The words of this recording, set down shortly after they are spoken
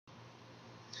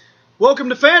Welcome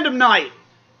to Fandom Night,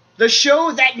 the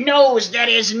show that knows there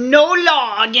is no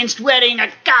law against wearing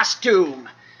a costume.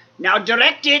 Now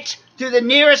direct it to the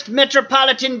nearest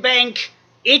metropolitan bank.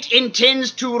 It intends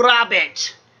to rob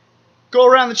it. Go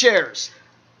around the chairs.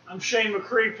 I'm Shane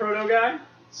McCree, Proto Guy.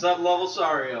 Sub-level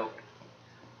Sario.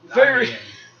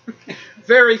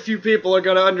 Very few people are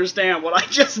going to understand what I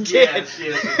just did. Yes,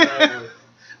 exactly.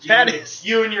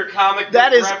 You and your comic book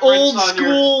that is reference old on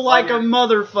school your, like a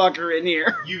motherfucker in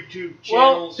here. YouTube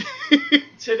channels. Well,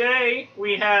 today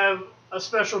we have a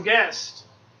special guest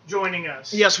joining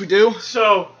us. Yes, we do.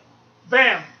 So,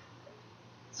 bam.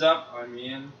 What's up? I'm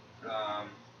Ian.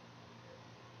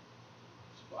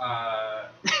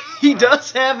 He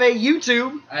does have a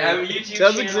YouTube. I have a YouTube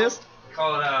does channel exist.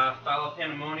 called Follow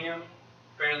Pandemonium.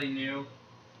 Fairly new.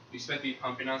 We expect to be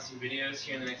pumping out some videos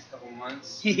here in the next couple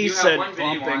months. He we do said have one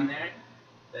video pumping. on there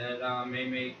that may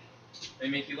make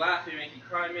you laugh, may make you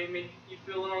cry, may make you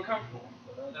feel a little uncomfortable.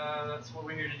 But that's what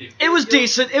we're here to do. It was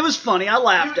decent. It was funny. I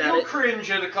laughed at You'll it.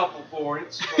 cringe at a couple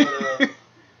points, but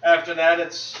after that,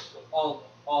 it's all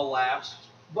laughs.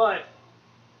 But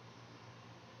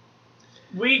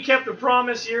we kept a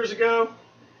promise years ago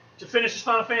to finish this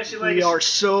Final Fantasy Legacy. We are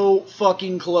so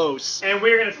fucking close. And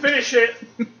we're going to finish it.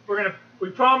 We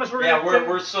promise we're going to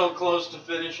we're so close to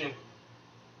finishing.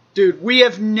 Dude, we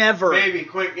have never... Baby,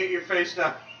 quick, get your face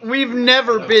down. We've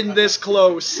never been this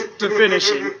close to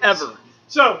finishing, ever.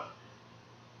 So,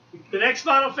 the next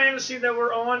Final Fantasy that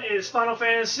we're on is Final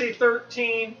Fantasy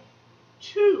 13-2.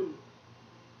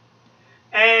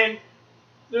 And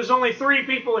there's only 3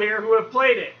 people here who have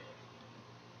played it.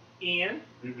 Ian,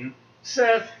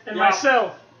 Seth, and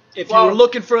myself. If you were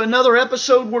looking for another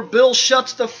episode where Bill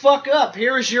shuts the fuck up,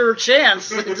 here's your chance.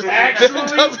 Actually,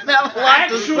 doesn't have a lot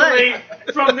to say.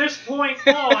 From this point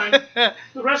on,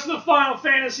 the rest of the Final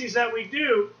Fantasies that we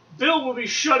do, Bill will be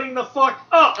shutting the fuck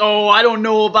up. Oh, I don't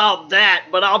know about that,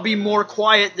 but I'll be more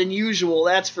quiet than usual,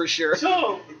 that's for sure.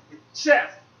 So,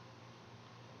 Seth.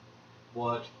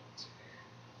 What?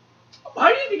 How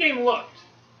do you think the game looked?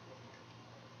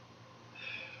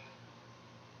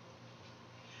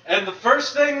 And the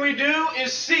first thing we do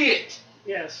is see it.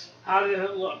 Yes. How did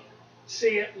it look?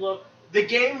 See it look. The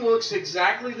game looks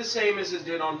exactly the same as it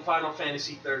did on Final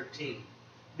Fantasy 13.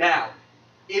 Now,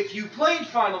 if you played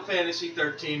Final Fantasy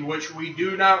 13, which we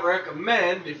do not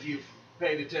recommend if you've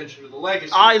paid attention to the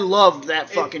Legacy. I loved that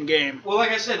fucking game. Well,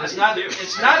 like I said, it's not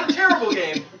a terrible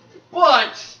game,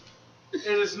 but it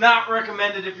is not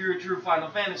recommended if you're a true Final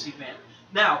Fantasy fan.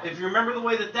 Now, if you remember the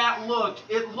way that looked,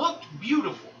 it looked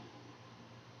beautiful.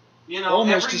 You know,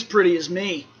 almost as pretty as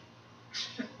me.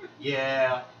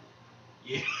 Yeah.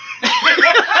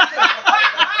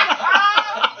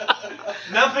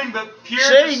 Nothing but pure.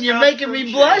 Shane, you're making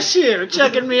me blush here,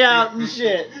 checking me out and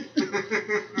shit.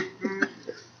 The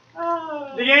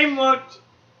game looked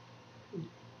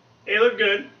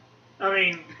good. I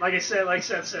mean, like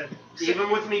Seth said.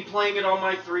 Even with me playing it on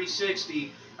my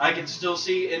 360, I can still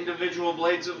see individual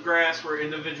blades of grass where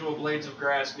individual blades of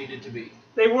grass needed to be.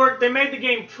 They made the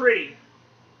game pretty,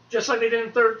 just like they did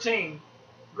in 13.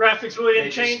 Graphics really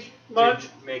didn't change much.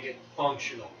 Didn't make it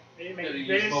functional. They didn't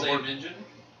use the same engine?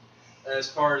 As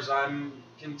far as I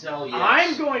can tell, yes.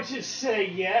 I'm going to say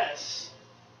yes,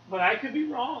 but I could be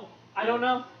wrong. I don't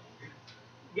know.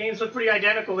 Games look pretty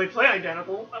identical. They play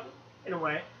identical, in a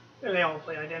way. They all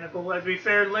play identical. To be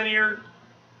fair, linear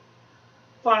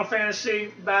Final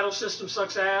Fantasy battle system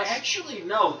sucks ass. Actually,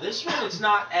 no. This one is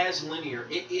not as linear.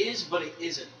 It is, but it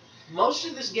isn't. Most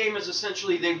of this game is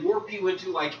essentially they warp you into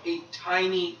like a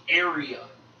tiny area,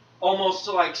 almost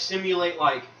to like simulate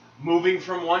like moving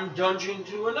from one dungeon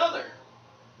to another.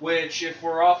 Which, if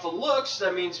we're off the looks,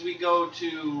 that means we go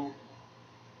to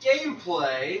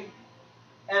gameplay,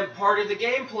 and part of the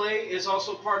gameplay is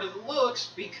also part of the looks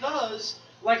because,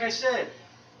 like I said,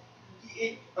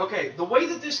 the way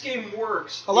that this game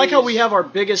works. I like how we have our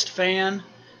biggest fan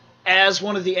as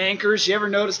one of the anchors. You ever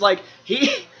notice, like,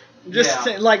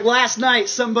 like last night,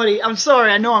 somebody, I'm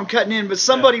sorry, I know I'm cutting in, but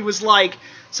somebody was like,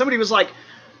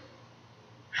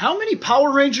 how many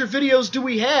Power Ranger videos do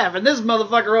we have? And this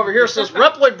motherfucker over here says,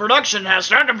 Reploid Production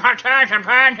has... All I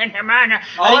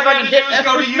gotta do is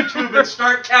go to YouTube and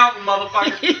start counting,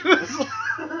 motherfucker.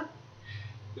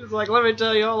 He was like, let me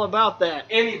tell you all about that.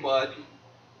 Anybody.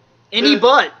 Any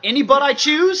butt I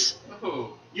choose?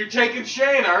 Oh, you're taking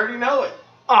Shane, I already know it.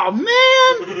 Oh man,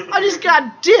 I just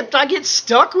got dipped. I get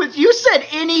stuck with... You said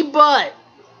any butt.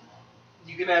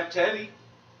 You can have Teddy.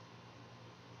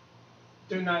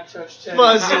 Do not touch Teddy.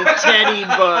 Fuzzy Teddy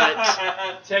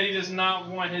butt. Teddy does not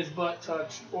want his butt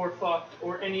touched or fucked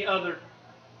or any other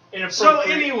inappropriate So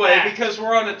anyway, act. because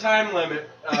we're on a time limit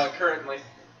currently,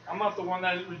 I'm not the one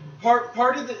that would.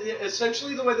 Part of the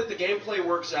essentially the way that the gameplay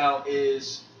works out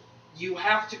is you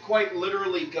have to quite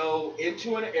literally go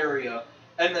into an area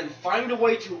and then find a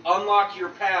way to unlock your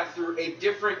path through a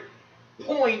different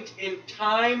point in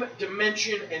time,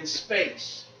 dimension, and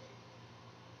space.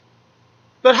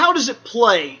 But how does it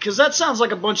play? Because that sounds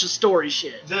like a bunch of story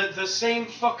shit. The same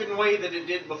fucking way that it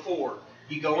did before.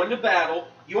 You go into battle,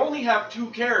 you only have 2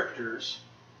 characters.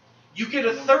 You get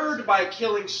a third by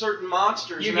killing certain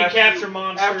monsters. You and can after capture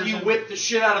monsters. After you whip the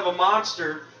shit out of a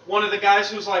monster, one of the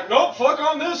guys who's like, nope, fuck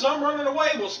on this, I'm running away,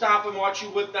 will stop and watch you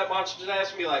whip that monster's ass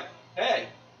and be like, hey,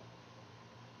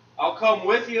 I'll come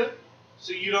with you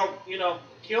so you don't,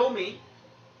 kill me.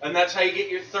 And that's how you get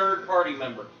your third party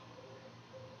member.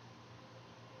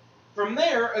 From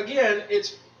there, again,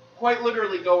 it's quite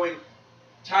literally going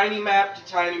tiny map to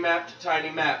tiny map to tiny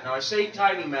map. Now, I say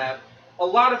tiny map. A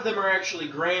lot of them are actually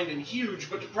grand and huge,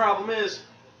 but the problem is,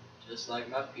 just like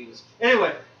my penis.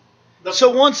 Anyway. So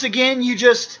once again, you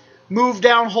just move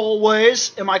down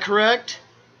hallways, am I correct?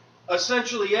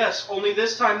 Essentially, yes. Only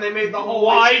this time they made the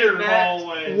hallways wider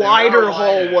hallways. Wider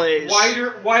hallways.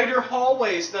 Wider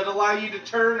hallways that allow you to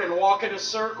turn and walk in a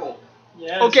circle.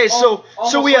 Yes. Okay, so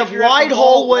we like have you're at wide the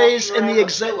mall hallways walking in around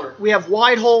the a pillar. we have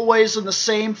wide hallways in the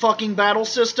same fucking battle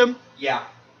system. Yeah.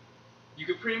 You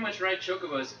could pretty much ride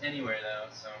chocobos anywhere, though,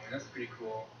 so I mean, that's pretty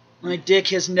cool. My dick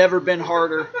has never been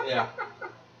harder. Yeah.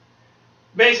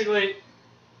 Basically,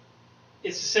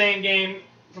 it's the same game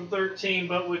from 13,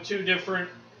 but with 2 different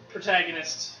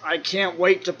protagonists. I can't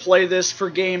wait to play this for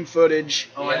game footage.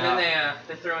 Oh, and then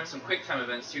they throw in some quick time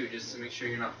events, too, just to make sure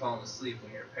you're not falling asleep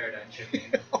when you're a paradigm shifting.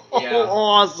 Yeah.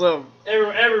 Awesome.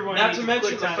 Everyone Not needs to a mention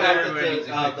quick the time fact event. Everybody needs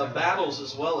a that quick the time. battles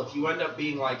as well, if you end up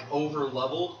being like over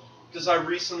leveled, because I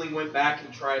recently went back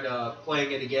and tried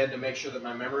playing it again to make sure that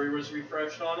my memory was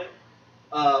refreshed on it.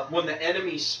 When the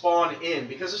enemies spawn in,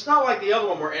 because it's not like the other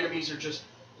one where enemies are just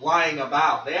lying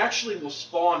about. They actually will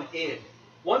spawn in.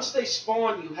 Once they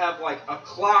spawn, you have like a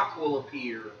clock will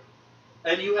appear,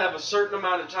 and you have a certain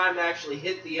amount of time to actually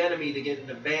hit the enemy to get an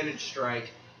advantage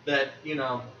strike that,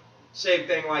 same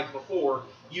thing like before.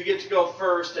 You get to go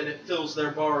first, and it fills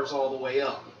their bars all the way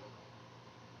up.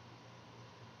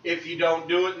 If you don't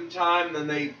do it in time, then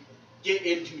they get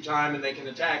into time and they can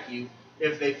attack you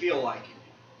if they feel like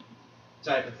it,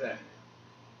 type of thing.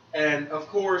 And, of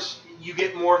course, you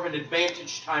get more of an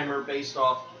advantage timer based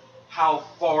off how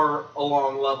far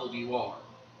along leveled you are.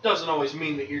 Doesn't always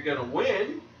mean that you're going to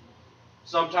win.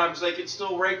 Sometimes they can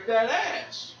still rake that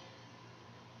ass.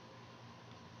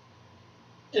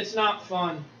 It's not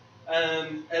fun.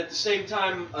 And at the same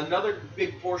time, another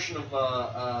big portion of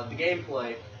the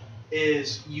gameplay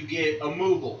is you get a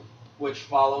Moogle, which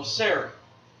follows Sarah.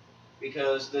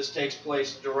 Because this takes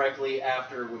place directly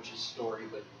after, which is story,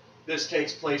 but this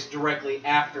takes place directly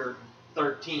after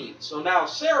 13. So now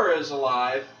Sarah is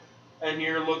alive, and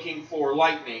you're looking for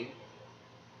lightning.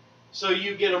 So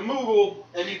you get a Moogle,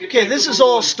 and you can Okay, take this the is Moogle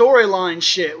all and- story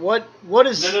shit. What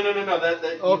is... No. That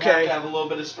you Okay. have to have a little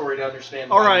bit of story to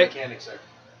understand All the right. mechanics there.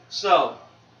 So,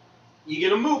 you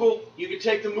get a Moogle, you can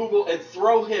take the Moogle and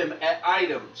throw him at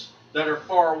items that are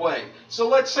far away. So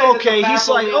let's say that Okay, the map he's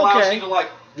like, only allows okay. you to like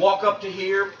walk up to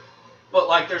here, but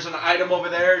like there's an item over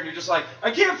there, and you're just like,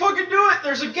 I can't fucking do it,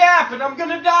 there's a gap, and I'm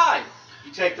gonna die.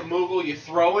 You take the Moogle, you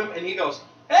throw him, and he goes,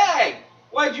 hey,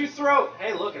 why'd you throw?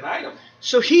 Hey, look, an item.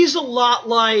 So he's a lot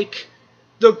like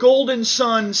the Golden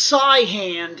Sun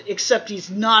Psy-Hand, except he's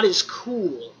not as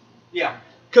cool. Yeah.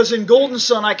 Because in Golden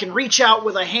Sun, I can reach out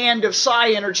with a hand of Psy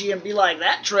energy and be like,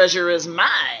 that treasure is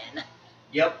mine.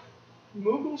 Yep.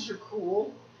 Moogles are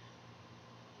cool.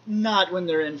 Not when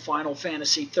they're in Final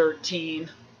Fantasy 13.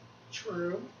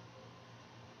 True.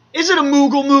 Is it a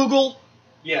Moogle?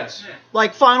 Yes.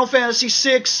 Like Final Fantasy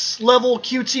 6 level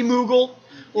cutesy Moogle?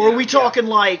 Or are we Yeah. talking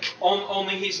like...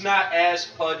 Only he's not as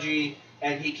pudgy,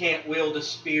 and he can't wield a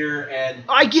spear, and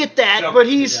I get that, Jump but to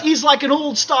he's death. he's like an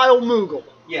old style Moogle.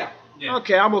 yeah. Yeah.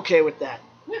 Okay, I'm okay with that.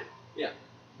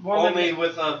 Only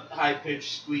with a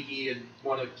high-pitched squeaky and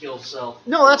want to kill self.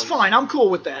 No, that's voice. fine. I'm cool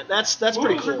with that. That's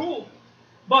pretty Moogles are cool. cool.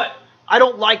 But I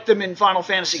don't like them in Final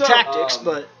Fantasy So, Tactics,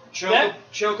 but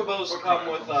Chocobos come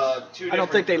with 2 different I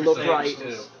don't think they look things, right.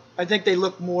 too. I think they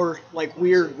look more like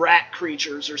weird rat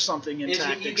creatures or something in Is it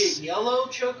you Tactics. get yellow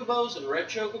Chocobos and red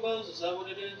Chocobos? Is that what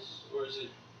it is? Or is it...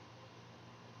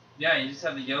 Yeah, you just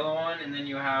have the yellow one, and then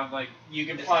you have, like, You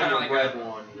can It's find kinda a like red a-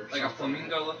 one. Or like a something.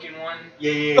 flamingo-looking one.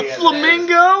 Yeah. A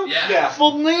flamingo? Yeah. Yeah.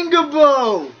 Flamingo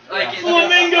bow! Like, it's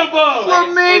Flamingo bow! like,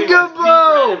 Flamingo it's pink, red,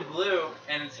 bow! and blue,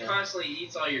 and it constantly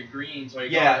eats all your greens while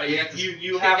you're Yeah, going. But you have this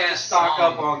you have to kick-ass stock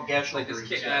song, up on Geshl like this greens.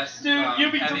 kick-ass. Dude,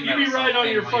 you be heavy metal riding song on your while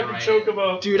you're fucking riding.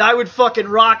 chocobo, Dude, I would fucking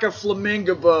rock a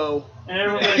flamingo bow. and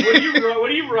everyone's like, "What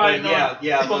are you riding on,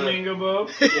 Flamingo Bo?"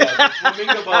 Yeah, the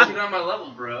flamingo How's it bow. on my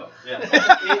level, bro? Yeah.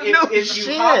 No if you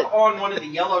shit. hop on one of the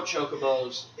yellow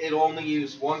chocobos, it'll only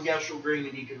use one Geshl green,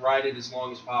 and you can ride it as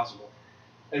long as possible.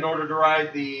 In order to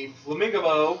ride the flamingo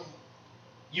bow,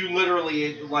 you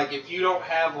literally, like, if you don't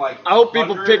have, like, I hope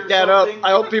people 100 pick or that up. something-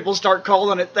 I hope people start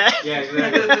calling it that. Yeah,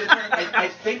 exactly. I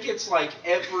think it's like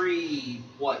every,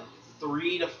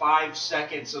 3 to 5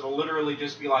 seconds, it'll literally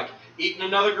just be like, eating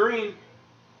another green.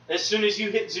 As soon as you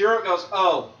hit 0, it goes,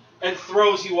 oh, and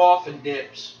throws you off and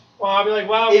dips. Well, I'll be like,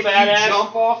 "Wow, If badass! you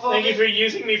jump off of Thank you it, for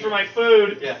using me for my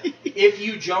food." yeah. If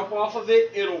you jump off of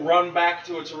it, it'll run back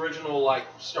to its original,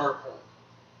 start point.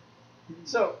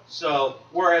 So,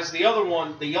 whereas the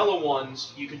yellow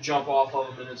ones, you can jump off of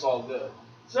them and it's all good.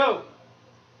 So,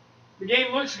 the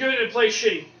game looks good and it plays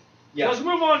shitty. Yeah. Let's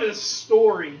move on to the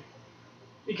story,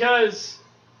 because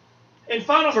in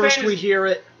Final First Fantasy, we hear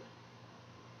it.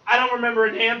 I don't remember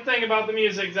a damn thing about the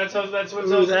music. That's what's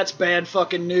Ooh, that's bad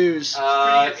fucking news. Pretty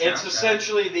good It's soundtrack.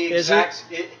 essentially the Is exact.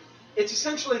 It's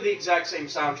essentially the exact same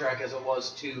soundtrack as it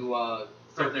was to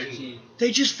 13.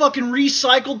 They just fucking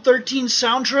recycled 13's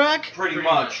soundtrack? Pretty Pretty much.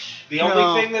 much. The No.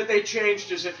 only thing that they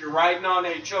changed is if you're riding on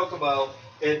a chocobo,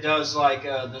 it does like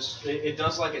It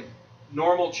does like a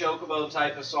normal chocobo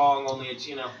type of song. Only it's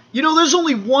You know, there's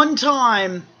only one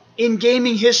time in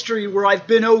gaming history where I've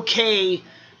been okay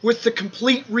with the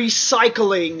complete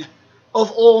recycling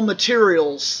of all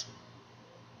materials.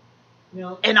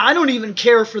 Yeah, And I don't even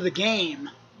care for the game.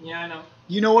 I know.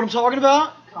 You know what I'm talking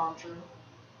about? Contra.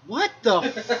 What the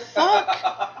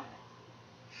fuck?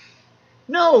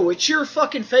 No, it's your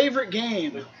fucking favorite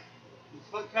game.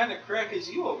 What kind of crack is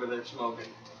you over there smoking?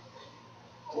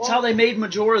 That's how they made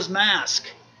Majora's Mask.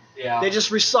 Yeah. They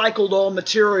just recycled all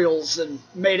materials and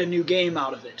made a new game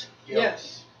out of it. Yep.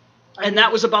 Yes. And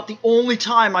that was about the only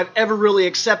time I've ever really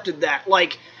accepted that.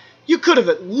 Like, you could have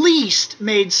at least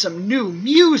made some new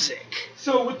music.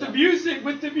 So with the music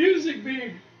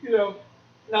being,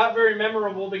 not very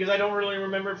memorable because I don't really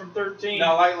remember it from 13.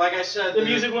 No, like I said, The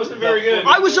music wasn't very good.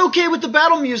 I was okay with the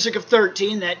battle music of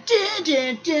 13. That din,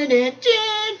 din, din, din,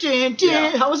 din, din, din.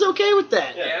 Yeah. I was okay with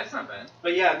that. Yeah, that's not bad.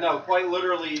 But yeah, no, quite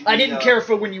literally. I didn't care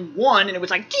for when you won and it was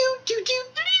like, doo, doo, doo, doo,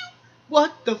 doo.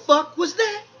 What the fuck was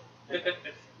that?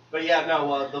 But yeah,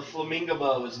 no, the Flamingo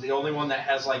Bow is the only one that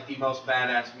has like the most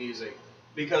badass music.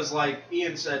 Because like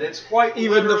Ian said, it's quite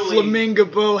Even the literally... Flamingo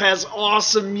Bow has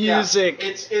awesome music. Yeah,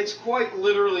 it's quite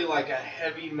literally like a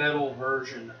heavy metal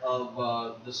version of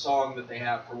the song that they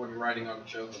have for when you're riding on the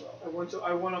chocobo.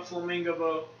 I want a Flamingo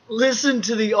Bow. Listen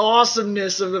to the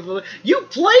awesomeness of the... You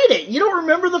played it! You don't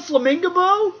remember the Flamingo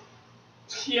Bow?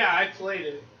 Yeah, I played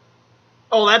it.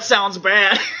 Oh, that sounds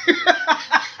bad.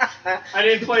 I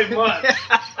didn't play much.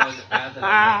 Was it bad that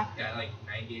I got like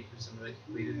 98% of it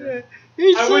completed that?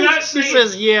 He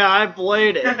says, yeah, I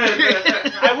played it.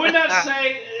 I would not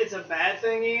say it's a bad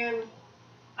thing, Ian.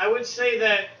 I would say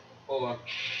that... Hold on.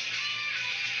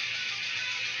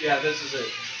 Yeah, this is it.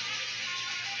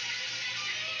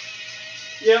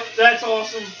 Yep, that's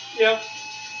awesome. Yep.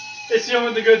 It's the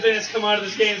only good thing that's come out of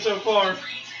this game so far.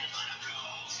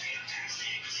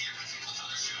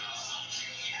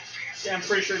 Yeah, I'm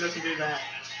pretty sure it doesn't do that.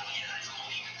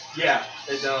 Yeah,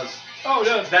 it does. Oh, it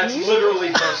does. That's literally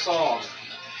the song.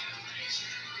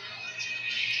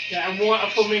 Yeah, I want a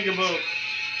Flamingo Bow.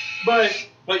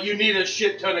 But you need a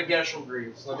shit ton of Geshl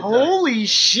greens. Let me tell you. Holy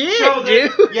shit, So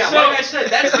the- dude. Yeah, So- like I said,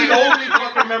 that's the only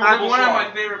fucking memorable One of song.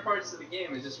 my favorite parts of the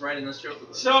game is just riding those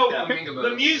chocobos. So, Flamingo the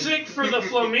boats. music for the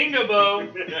Flamingo Bow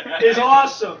is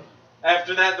awesome.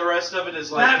 After that, the rest of it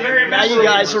is like... Not very Now you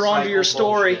guys are on to your recycled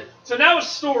story. bullshit. So now a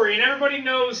story, and everybody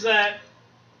knows that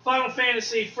Final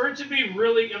Fantasy, for it to be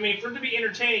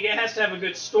entertaining, it has to have a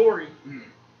good story. Mm.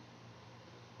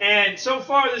 And so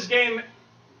far, this game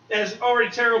has already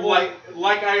terrible.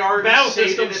 Like I already Battle stated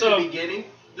system, at so- the beginning,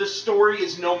 the story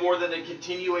is no more than a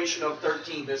continuation of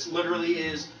 13. This literally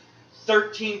is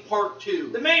 13 Part 2.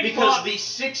 The main because plot- the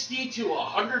 60 to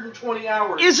 120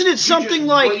 hours... Isn't it you something just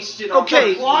like- wasted on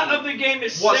okay, the plot of the game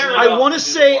is Wasn't Sarah. enough. I want to to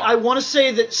do say the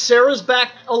plot. that Sarah's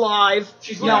back alive.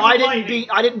 She's Now looking I for lightning.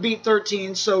 didn't beat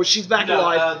 13, so she's back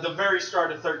alive. The very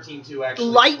start of 13 2 actually...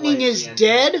 Lightning explains is the end.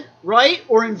 dead, right?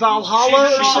 Or in Valhalla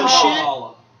She's or in some shit.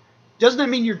 Valhalla. Doesn't that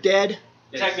mean you're dead?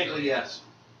 Yes. Technically, yes.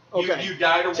 Okay. You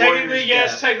died a Technically, warrior's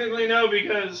yes. death. Technically, no,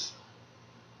 because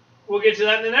we'll get to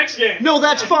that in the next game. No,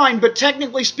 that's Yeah. fine, but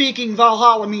technically speaking,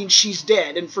 Valhalla means she's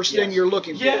dead, and for then Yes. you're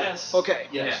looking for Yes. her. Okay.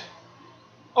 Yes.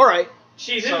 All right.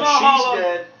 She's in So Valhalla. she's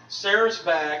dead. Sarah's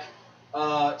back.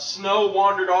 Snow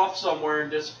wandered off somewhere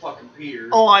and just fucking appeared.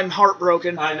 Oh, I'm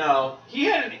heartbroken. I know. He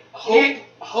had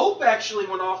Hope actually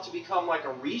went off to become like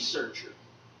a researcher,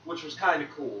 which was kind of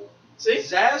cool. See?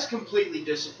 Zaz completely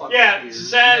disappeared. Yeah, and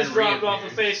Zaz then dropped off the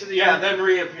reappeared. face of the Yeah, earth. then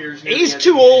reappears. near the He's end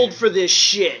too of the old game. for this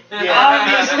shit. Yeah.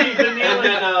 Obviously, Vanille And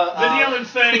then, and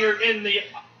Fang are in the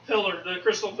pillar, the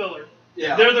crystal pillar.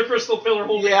 Yeah. They're the crystal pillar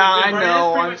holding Yeah, the I big Right, know.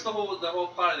 that's pretty much the whole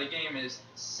plot of the game is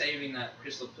saving that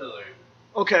crystal pillar.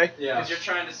 Okay. Yeah. Because you're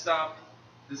trying to stop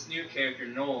this new character,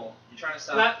 Noel. You're trying to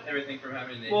stop That- everything from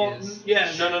happening to Well, his.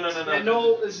 yeah. No. And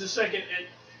Noel is the second. And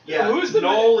Yeah. Who's the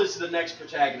Noel is the next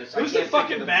protagonist. Who's I the can't think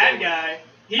fucking of bad the guy?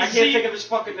 I can't think of his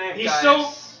fucking name. He's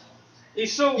guys.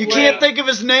 He's so. You lame. can't think of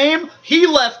his name? He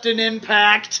left an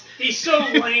impact. He's so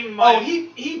lame. Oh, Mike.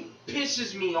 he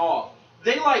pisses me off.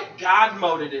 They like God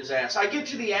moded his ass. I get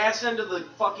to the ass end of the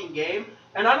fucking game,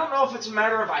 and I don't know if it's a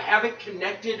matter of I haven't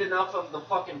connected enough of the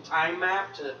fucking time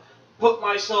map to put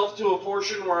myself to a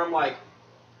portion where I'm like,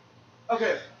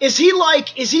 okay, Is he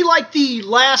like the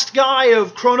last guy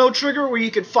of Chrono Trigger where you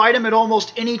could fight him at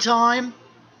almost any time?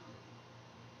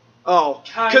 Oh,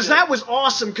 Kinda. because that was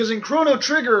awesome. Because in Chrono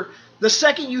Trigger, the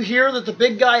second you hear that the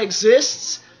big guy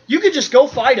exists, you could just go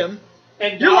fight him.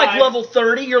 And You're like die. level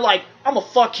 30. You're like, I'm gonna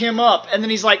fuck him up, and then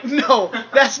he's like, No,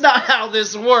 that's not how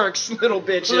this works, little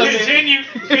bitches. Let me- Continue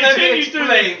through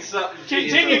explain the something.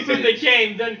 continue through the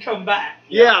game, then come back.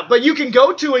 Yeah, but you can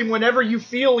go to him whenever you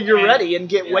feel you're And- ready and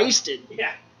get yeah. wasted.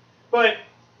 Yeah, but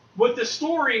with the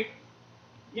story,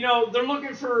 they're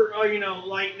looking for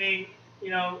Lightning.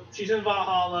 She's in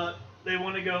Valhalla. They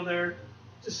want to go there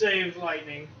to save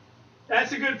Lightning.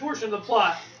 That's a good portion of the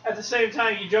plot. At the same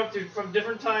time, you jump through from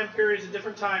different time periods to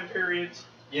different time periods.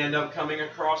 You end up coming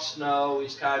across Snow.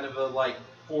 He's kind of a like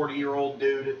 40-year-old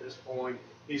dude at this point.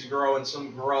 He's growing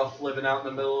some gruff, living out in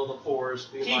the middle of the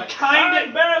forest. Being He like, kind "I'm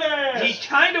of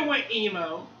badass." went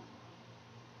emo.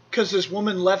 Because this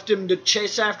woman left him to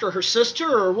chase after her sister,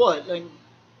 or what? Like,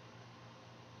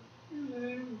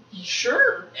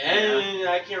 Sure. And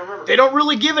I can't remember. they don't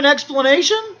really give an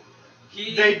explanation?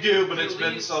 They do, but he it's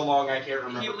been leaves- so long I can't He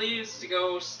remember. leaves to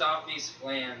go stop these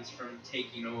clans from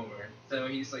taking over. So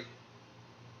he's like,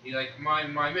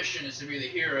 my mission is to be the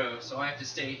hero, so I have to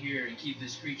stay here and keep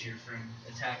this creature from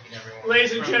attacking everyone.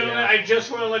 Ladies and From- gentlemen, I just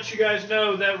want to let you guys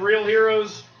know that real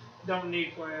heroes don't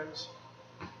need plans.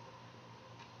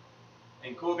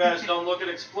 And cool guys don't look at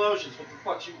explosions. What the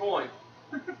fuck's your point?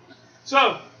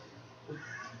 So,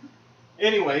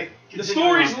 Anyway, the continue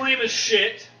story's on. lame as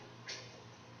shit.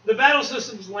 The battle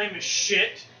system's lame as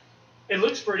shit. It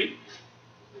looks pretty.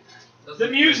 The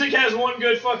music has one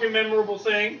good fucking memorable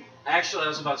thing. Actually, I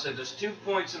was about to say, there's 2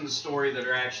 points in the story that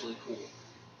are actually cool.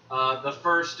 The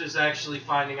first is actually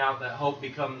finding out that Hope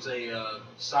becomes a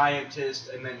scientist,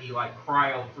 and then he like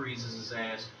cryo freezes his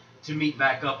ass to meet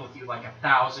back up with you like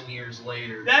 1,000 years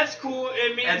later. That's cool.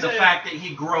 It means And the that fact that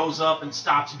he grows up and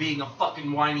stops being a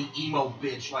fucking whiny emo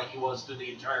bitch like he was through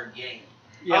the entire game.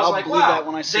 Yeah, I was I'll like, believe wow, that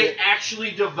when I see they it.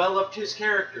 actually developed his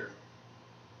character.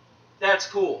 That's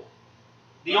cool.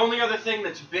 The only other thing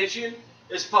that's bitching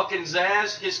is fucking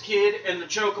Zaz, his kid, and the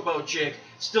Chocobo chick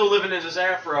still living in his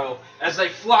afro as they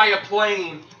fly a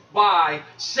plane by,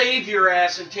 save your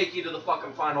ass, and take you to the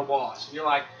fucking final boss. And you're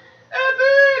like,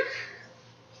 epic!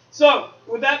 So,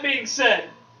 with that being said,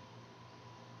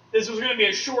 this was going to be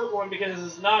a short one because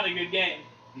this is not a good game.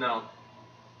 No.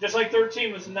 Just like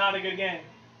 13 was not a good game.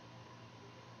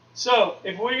 So,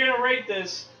 if we're going to rate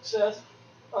this, Seth,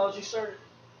 I'll let you start it.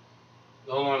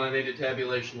 Hold on, I need a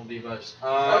tabulational device.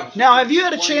 Now, have you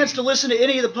had a chance to listen to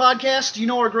any of the podcasts? Do you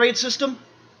know our grade system?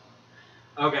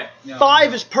 Okay.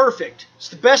 5 is perfect. It's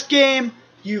the best game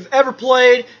you've ever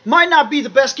played. Might not be the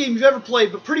best game you've ever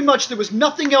played, but pretty much there was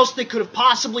nothing else they could have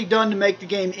possibly done to make the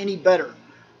game any better.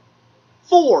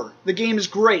 4, the game is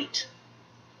great.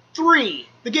 3,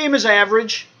 the game is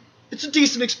average. It's a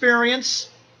decent experience.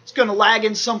 It's going to lag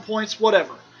in some points,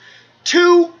 whatever.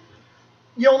 2,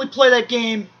 you only play that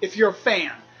game if you're a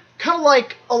fan. Kind of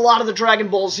like a lot of the Dragon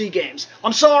Ball Z games.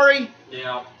 I'm sorry.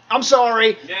 Yeah. I'm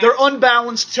sorry. Yeah. They're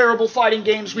unbalanced, terrible fighting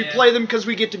games. We Yeah. play them because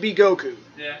we get to be Goku.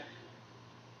 Yeah.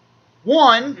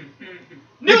 1,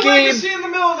 New The game- legacy in the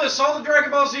middle of this, all the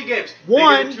Dragon Ball Z games.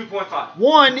 One- They give it 2.5.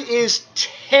 1 is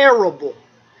terrible.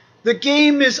 The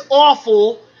game is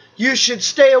awful. You should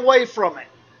stay away from it.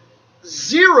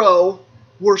 0,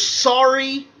 we're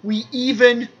sorry we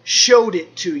even showed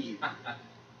it to you.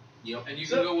 Yep. And you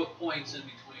can go with points in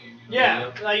between. You know? Yeah,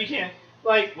 Yep. no, you can't.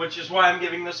 Like, Which is why I'm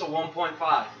giving this a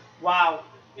 1.5. wow.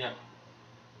 Yeah.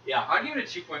 I give it a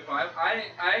 2.5.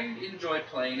 I enjoyed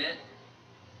playing it.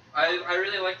 I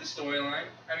really like the storyline.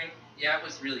 I mean, yeah, it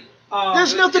was really.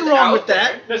 There's It's nothing wrong out with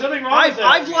that. there. There's nothing wrong with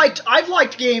that. I've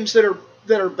liked games that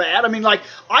are bad. I mean, like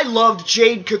I loved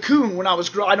Jade Cocoon when I was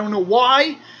I don't know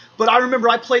why, but I remember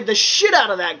I played the shit out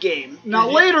of that game. Now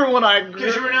later when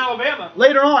Because you were in Alabama.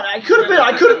 later on, I could have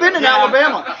been in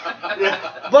Alabama.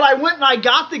 But I went and I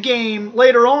got the game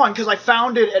later on because I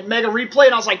found it at Mega Replay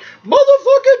and I was like,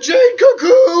 motherfucking Jade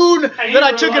Cocoon. And Then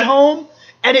I you took were it like- home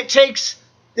and it takes.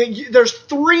 There's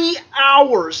 3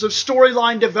 hours of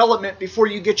storyline development before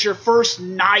you get your first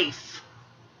knife.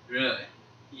 Really.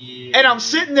 Yeah. And I'm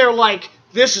sitting there like,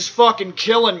 this is fucking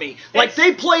killing me. Like,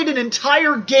 they played an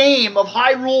entire game of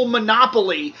Hyrule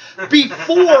Monopoly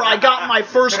before I got my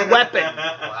first weapon.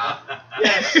 Wow.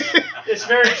 Yes, it's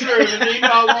very true. And you know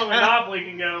how long Monopoly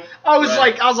can go. I was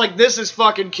like, this is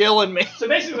fucking killing me. So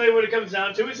basically what it comes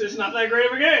down to is it's not that great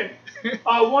of a game.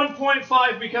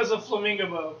 1.5 because of Flamingo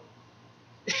Bow.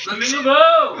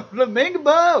 Flamingo!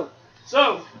 Flamingo!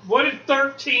 So, what did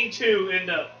 13-2 end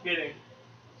up getting?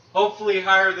 Hopefully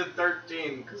higher than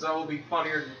 13, because that will be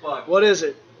funnier than fuck. What is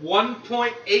it?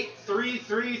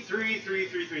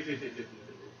 1.8333333333.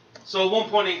 So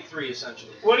 1.83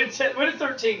 essentially. What did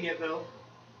 13 get, Bill?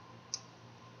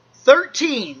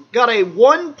 13 got a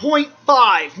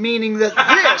 1.5, meaning that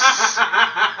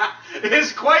It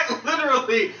is quite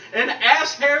literally an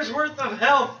ass hair's worth of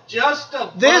health just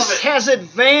above this it. has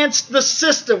advanced the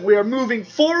system. We are moving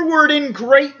forward in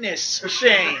greatness,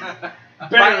 Shane. By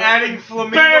adding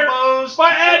flamingo bows.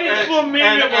 By adding and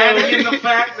flamingo adding in bows. the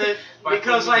fact that By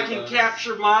because I flamingo can bows.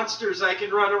 capture monsters, I can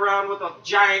run around with a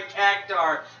giant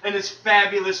cactar and his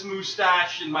fabulous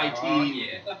mustache in my Oh, teeth.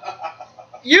 yeah.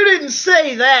 You didn't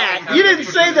say that. You didn't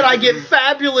say that I get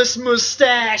fabulous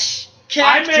mustache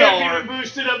I may have cactar. even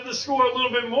boosted up the score a little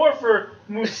bit more for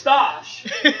Mustache.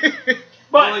 Well,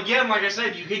 But again, like I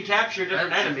said, you can capture different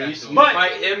That's enemies. exactly You what-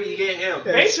 fight him, you get him.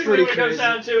 Yeah. basically pretty what it comes crazy.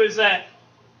 down to is that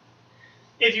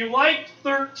if you liked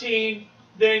 13,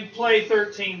 then play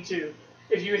 13-2.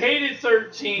 If you hated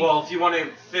 13, Well, if you want to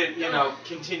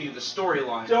continue the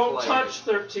storyline. don't play touch it.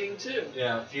 13-2.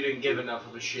 Yeah, if you didn't give enough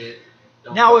of a shit.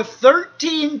 Don't Now, touch if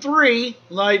 13.3,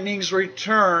 Lightning's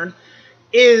Return,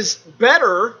 is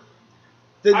better,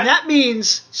 then that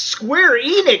means Square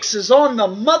Enix is on the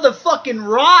motherfucking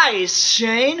rise,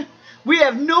 Shane. We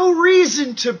have no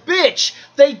reason to bitch.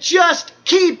 They just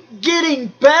keep getting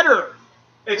better.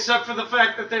 Except for the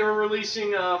fact that they were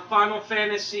releasing Final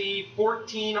Fantasy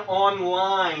 14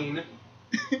 online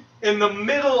in the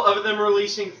middle of them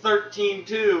releasing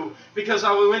 13.2 because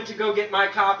I went to go get my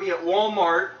copy at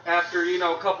Walmart after,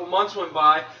 a couple months went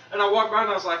by, and I walked by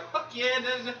and I was like, fuck yeah,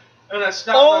 and I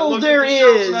stopped and I looked there at the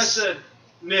shelves and I is- said,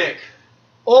 Nick,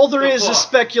 All there The is fuck?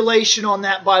 speculation on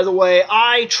that, by the way.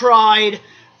 I tried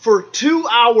for 2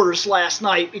 hours last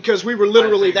night because we were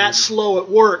literally figured. that slow at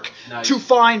work Nice. to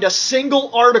find a single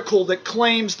article that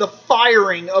claims the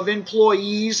firing of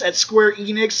employees at Square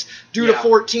Enix due to Yeah.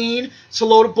 14. It's a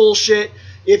load of bullshit.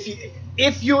 If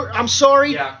I'm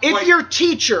sorry, Yeah, if quite- your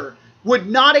teacher would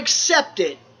not accept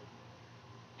it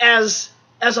as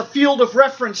a field of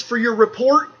reference for your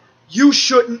report, you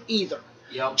shouldn't either.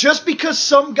 Yep. Just because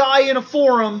some guy in a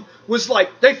forum was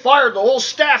like, they fired the whole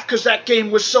staff because that game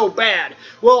was so bad.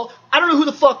 Well, I don't know who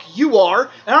the fuck you are,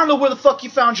 and I don't know where the fuck you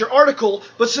found your article,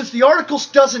 but since the article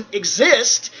doesn't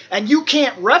exist, and you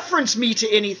can't reference me to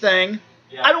anything,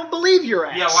 Yeah. I don't believe your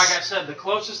ass. Yeah, like I said, the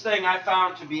closest thing I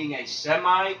found to being a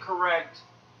semi-correct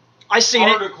I seen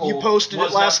it. article You posted it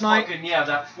was last that night, fucking,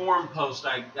 that forum post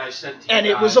I sent to you and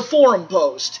it guys, was a forum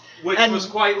post. which and was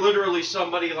quite literally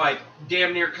somebody like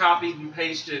damn near copied and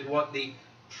pasted what the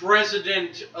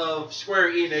president of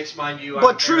Square Enix, mind you.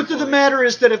 But truth of the matter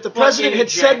is that if the president any had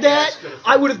said that, jackass could've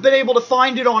I would have been able to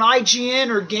find it on IGN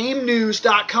or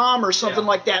GameNews.com or something Yeah.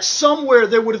 like that. Somewhere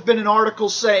there would have been an article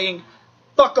saying,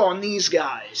 fuck on these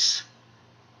guys.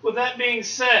 With that being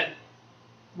said,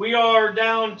 we are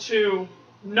down to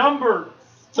number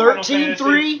Final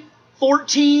 13.3,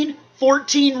 14,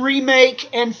 14 Remake,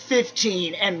 and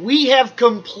 15. And we have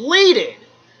completed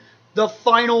the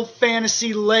Final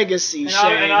Fantasy Legacy, And,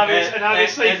 Shane. and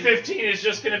obviously and- 15 is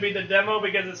just going to be the demo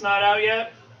because it's not out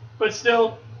yet. But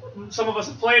still, some of us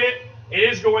have played it. It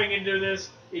is going into this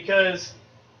because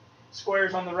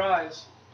Square's on the rise.